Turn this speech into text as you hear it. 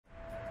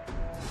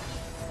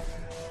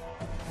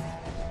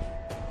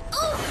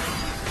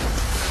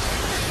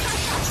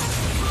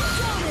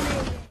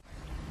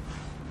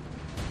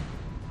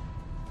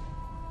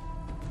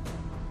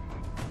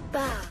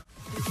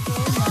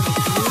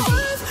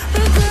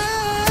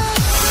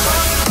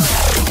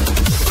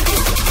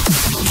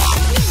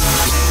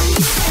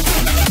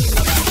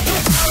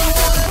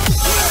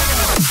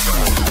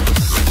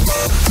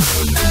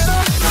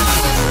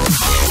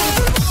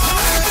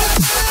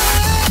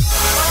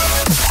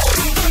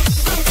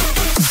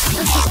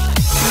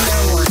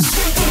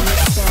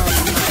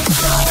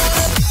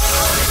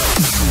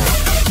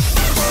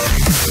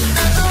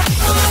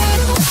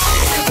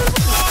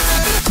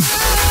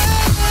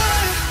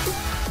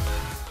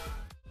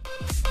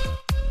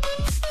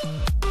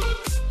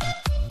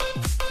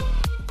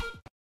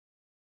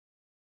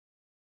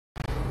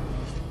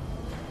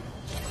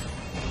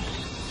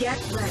Get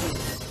ready.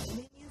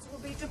 Minions will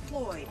be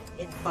deployed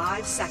in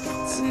 5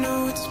 seconds. I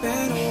know it's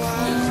been a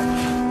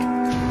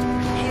while.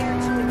 Prepare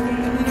to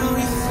engage. I know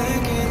you're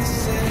thinking the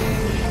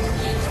same.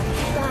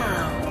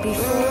 Bow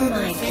before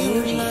my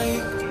beauty.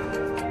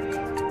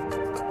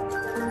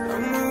 A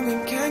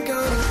moment can't go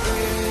to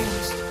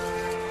waste.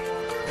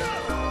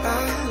 I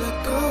let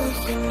go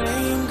of your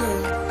name,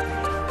 girl.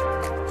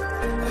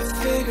 I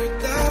figured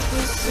that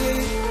was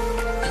it.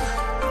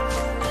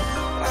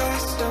 I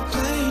stopped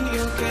playing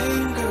your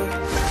game, girl.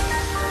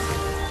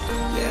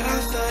 Yeah, I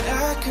thought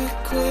I could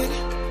quit.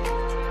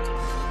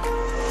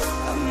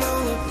 I'm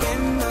all up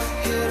in my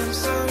head. I'm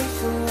sorry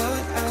for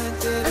what I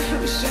did.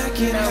 Wish I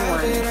could No have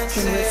one it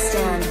can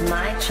withstand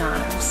my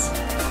charms.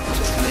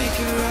 Just make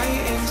it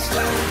right and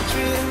slow.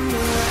 Treat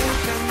me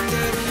like I'm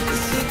dead.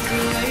 Is it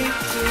too late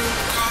to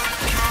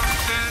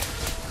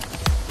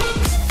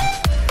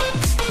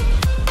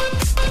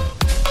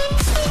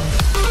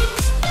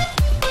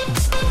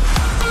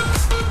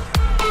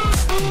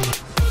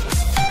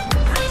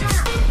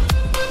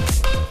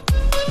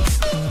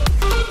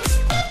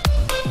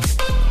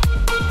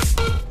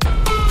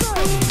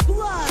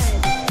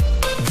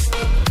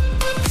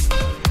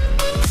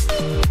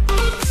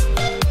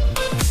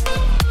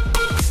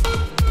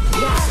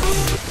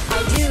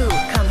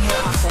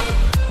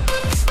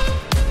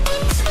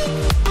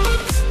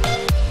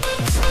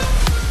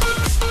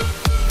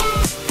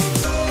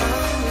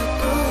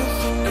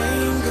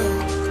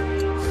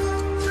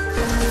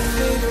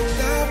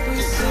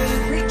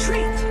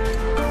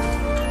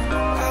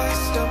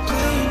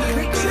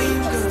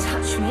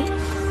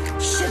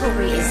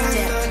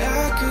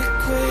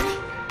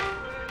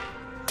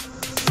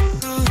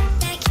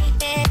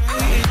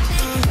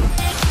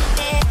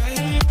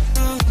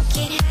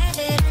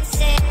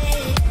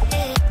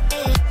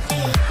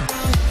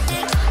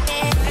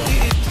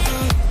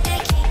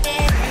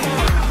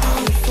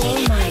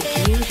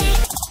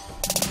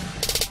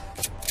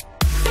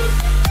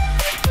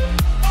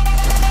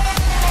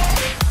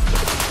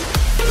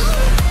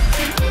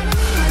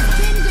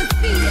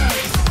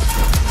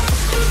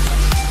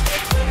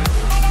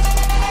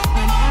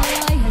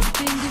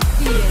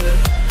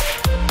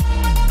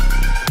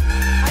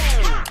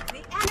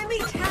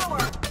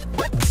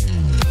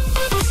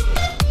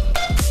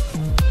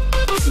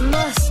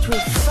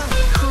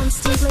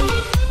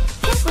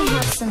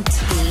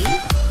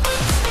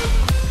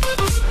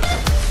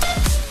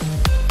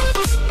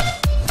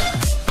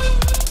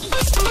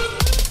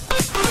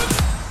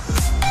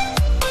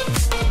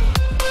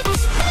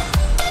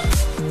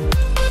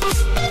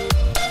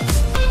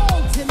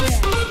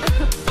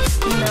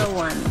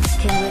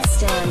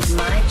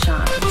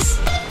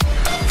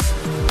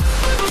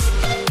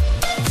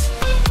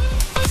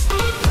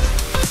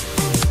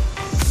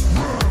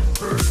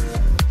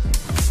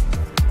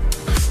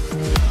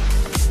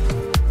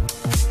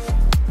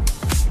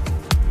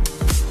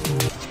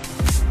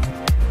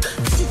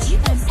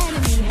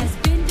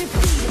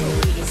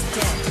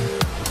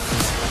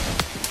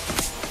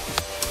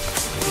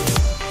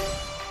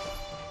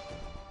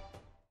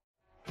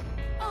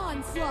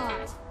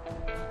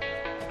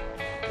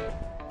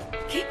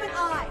Keep an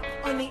eye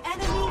on the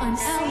enemy. An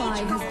ally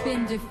has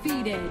been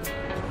defeated.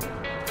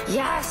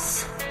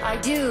 Yes, I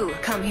do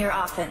come here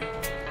often.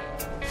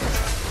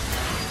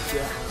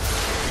 Yeah,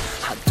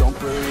 I don't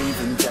believe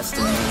in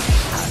destiny.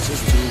 I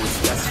just do what's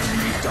best for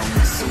me. Don't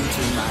listen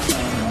to my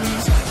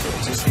enemies.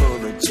 They're just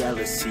full of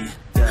jealousy.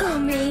 Who,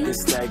 me?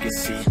 This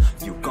legacy,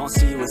 you gon'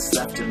 see what's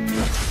left of me.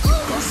 You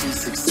gon' see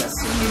success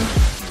in me.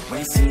 You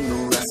ain't seen the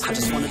rest. I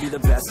just wanna be the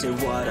best at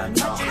what I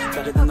know.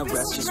 Better than the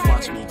rest, just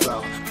watch me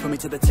grow. Put me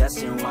to the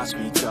test and watch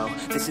me go.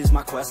 This is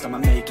my quest, I'ma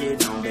make it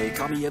known. They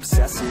call me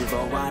obsessive,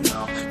 oh I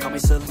know. Call me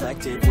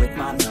selective with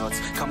my notes.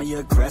 Call me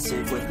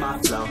aggressive with my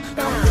flow.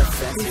 Call me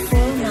offensive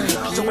even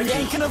though. So we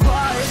ain't gonna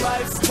buy,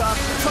 life's tough.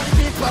 Try to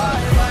get by,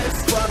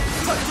 life's rough.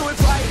 Try to do it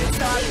right, it's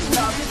not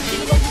enough.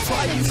 Even though you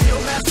try, you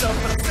still mess up.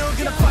 But I'm still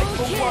gonna fight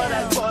for what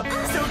I love.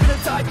 Still gonna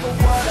die for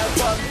what I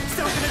love.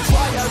 Still gonna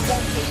try, I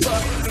won't give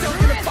up. Still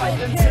gonna fight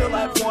until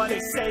I've won. They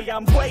say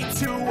I'm way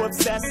too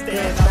obsessed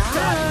and I've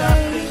got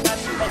nothing left.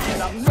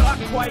 And I'm not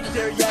quite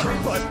there yet,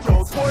 but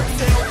those words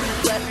they'll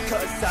regret.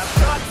 Cause I've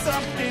got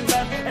something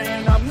left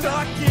and I'm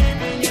not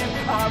giving in.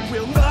 I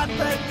will not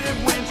let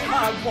them win.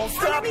 I won't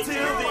stop till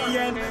the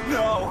end,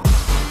 no.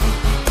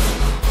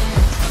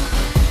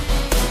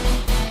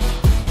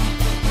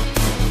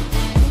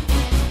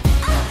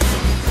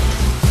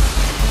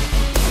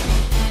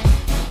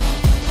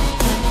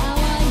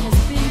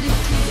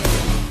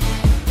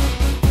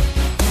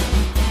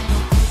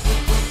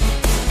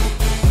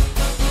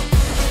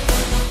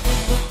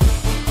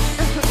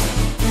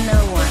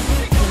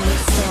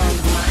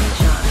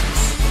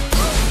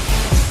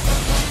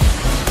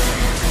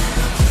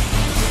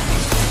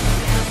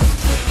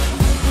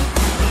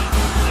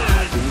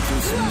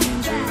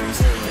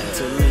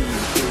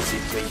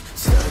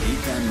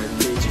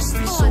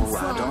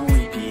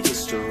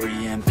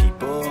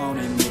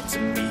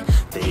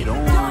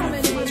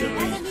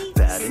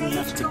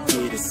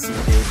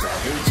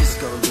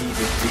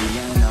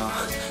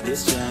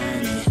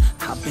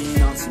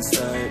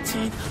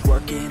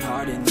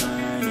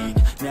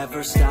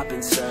 never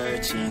stopping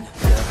searching.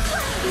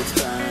 Yeah, it's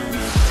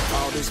burning.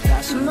 All this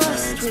passion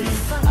hurts me.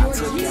 I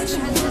took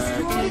action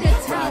working,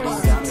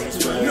 riding down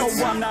this road. No,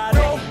 I'm not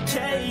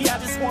okay. I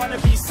just wanna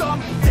be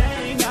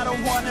something. I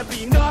don't wanna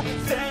be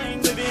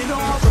nothing, living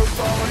all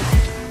alone.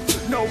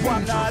 No,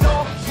 I'm not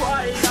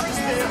alright. I'm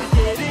just barely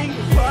getting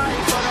by,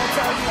 but I'll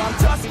tell you I'm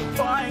just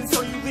fine.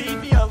 So you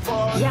leave me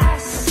alone.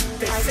 Yes,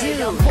 They I say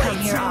do I'm come way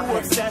here too often.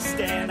 obsessed,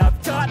 and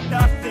I've got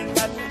nothing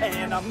left,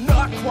 and I'm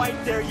not quite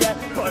there yet.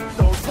 But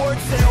those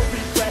words they'll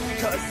regret,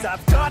 'cause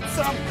I've got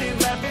something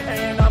left,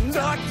 and I'm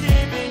not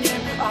giving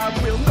in. I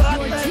will not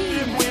Your let team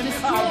them has win. I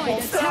destroyed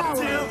won't a stop tower.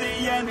 till the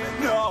end.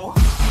 No.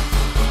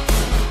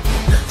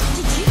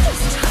 Did you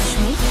just touch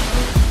me?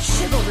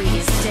 Chivalry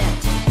is dead.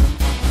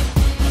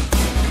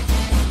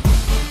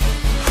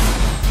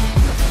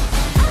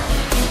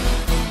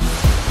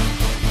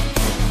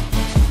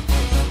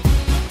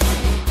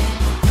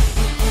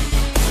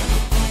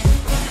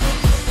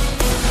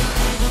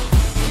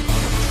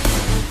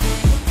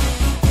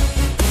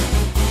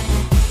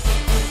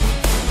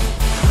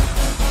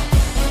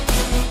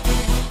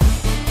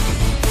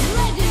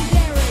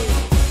 Legendary.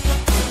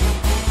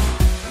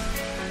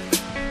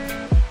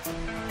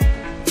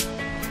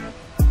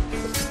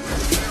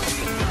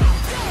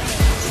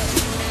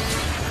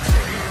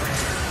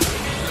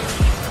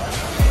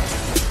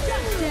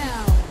 Shut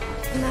down.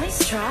 Nice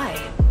try.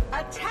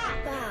 Attack!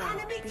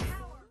 Enemy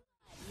tower!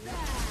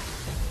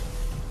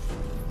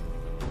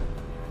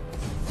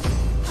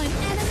 An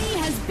enemy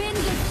has been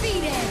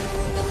defeated.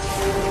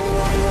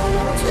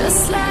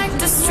 Just like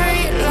the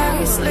street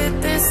lights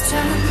lit this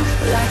town,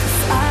 like a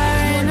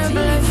fire in a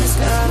blaze,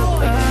 gotta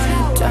burn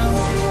it down.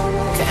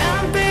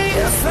 Can't be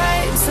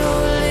afraid to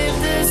leave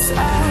this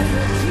out.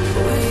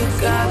 We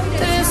got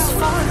this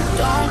far,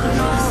 don't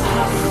know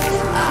how.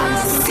 I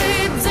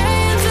see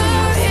danger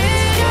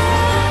in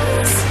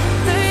us.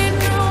 They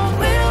know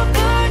we'll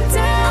burn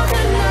down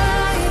the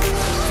night.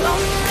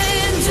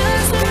 Coming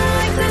just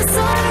like the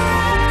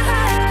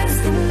sunrise.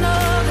 You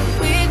know that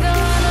we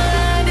gonna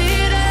light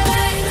it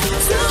up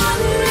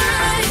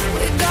tonight.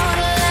 We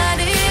gonna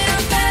light it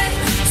up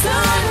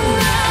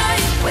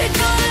tonight. We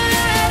gonna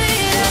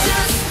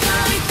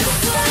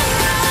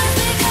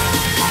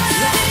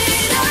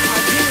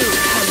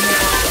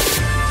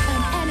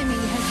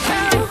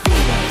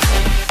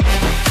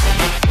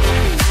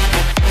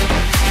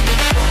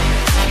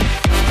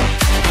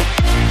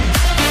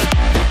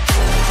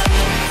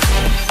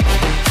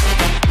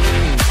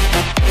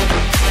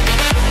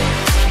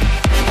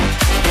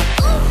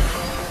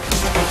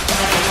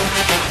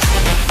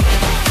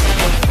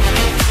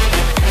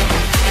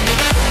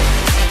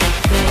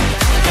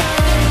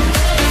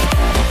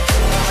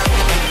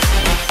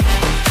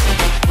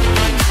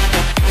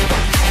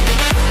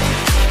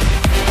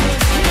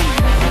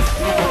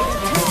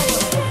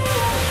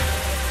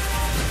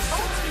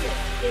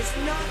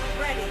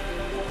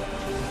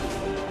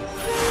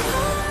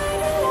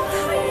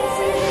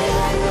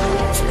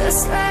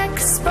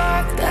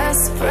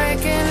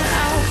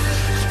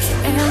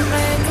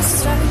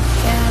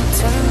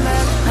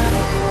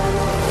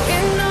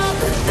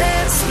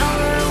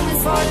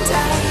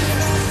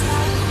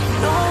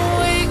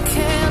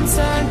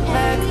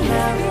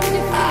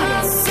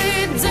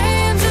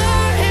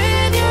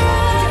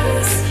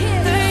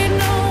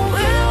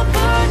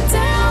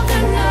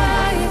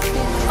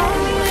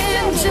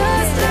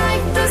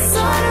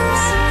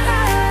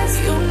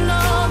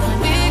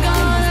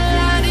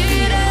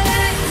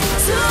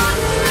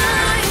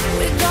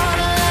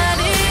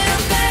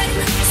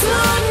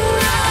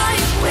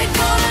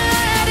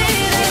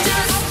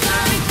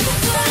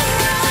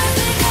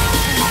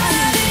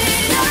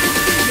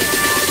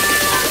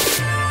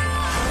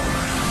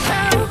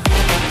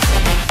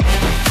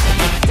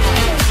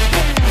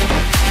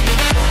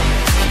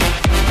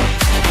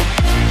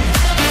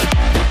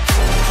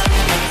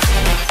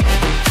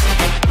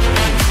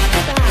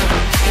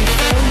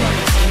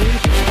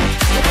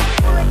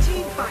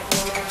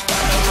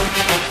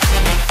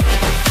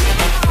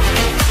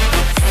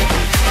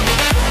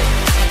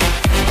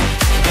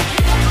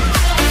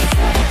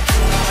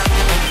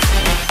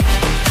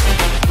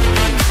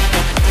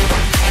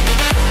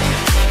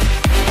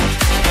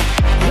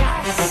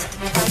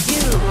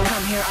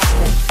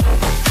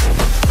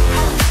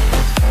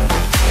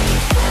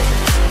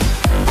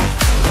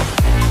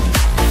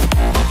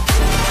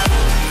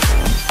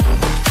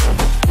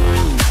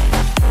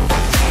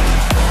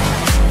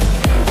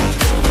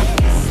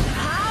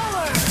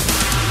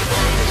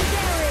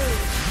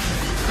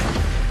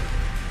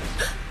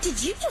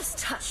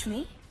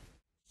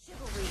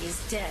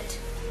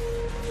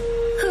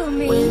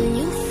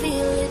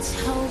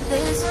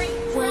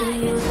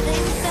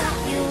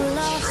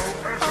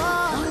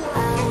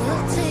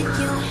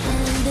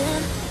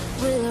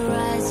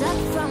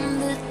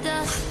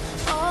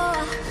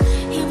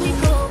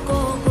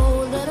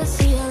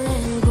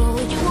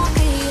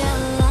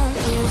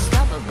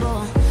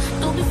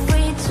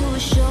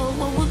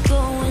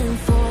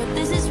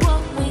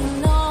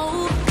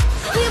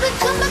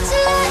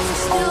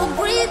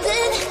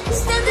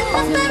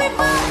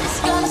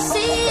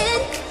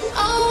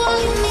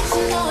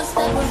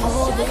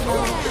it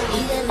on.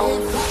 Even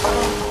if we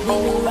fall, we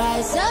will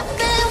rise up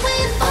and we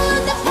follow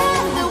the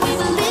path that we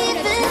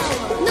believe in.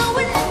 No,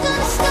 we're not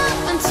gonna stop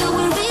until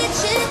we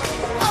reach it.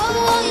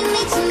 All you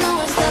need to know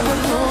is that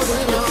we're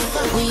holding on.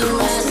 We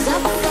rise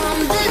up from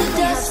the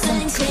dust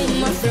and take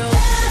my throne.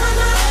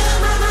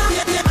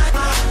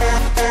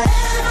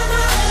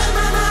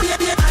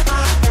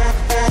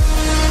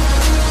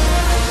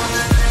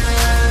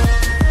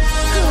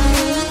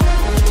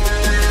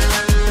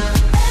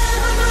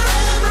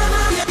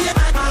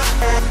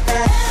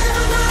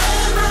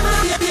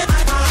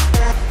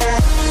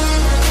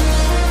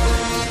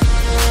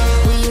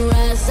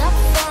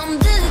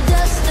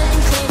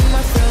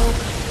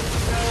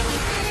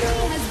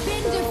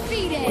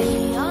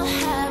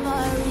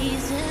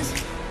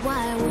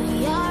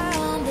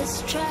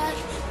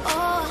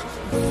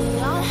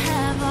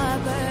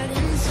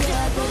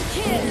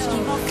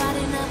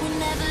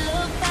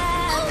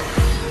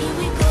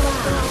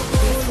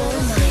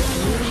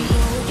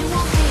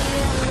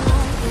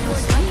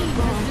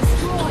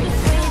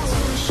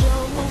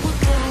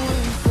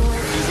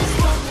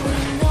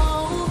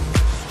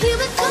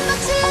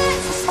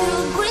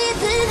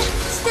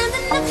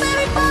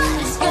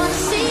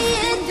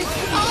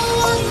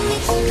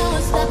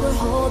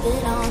 Hold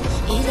it on,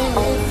 even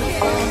if we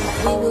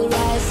fall, we will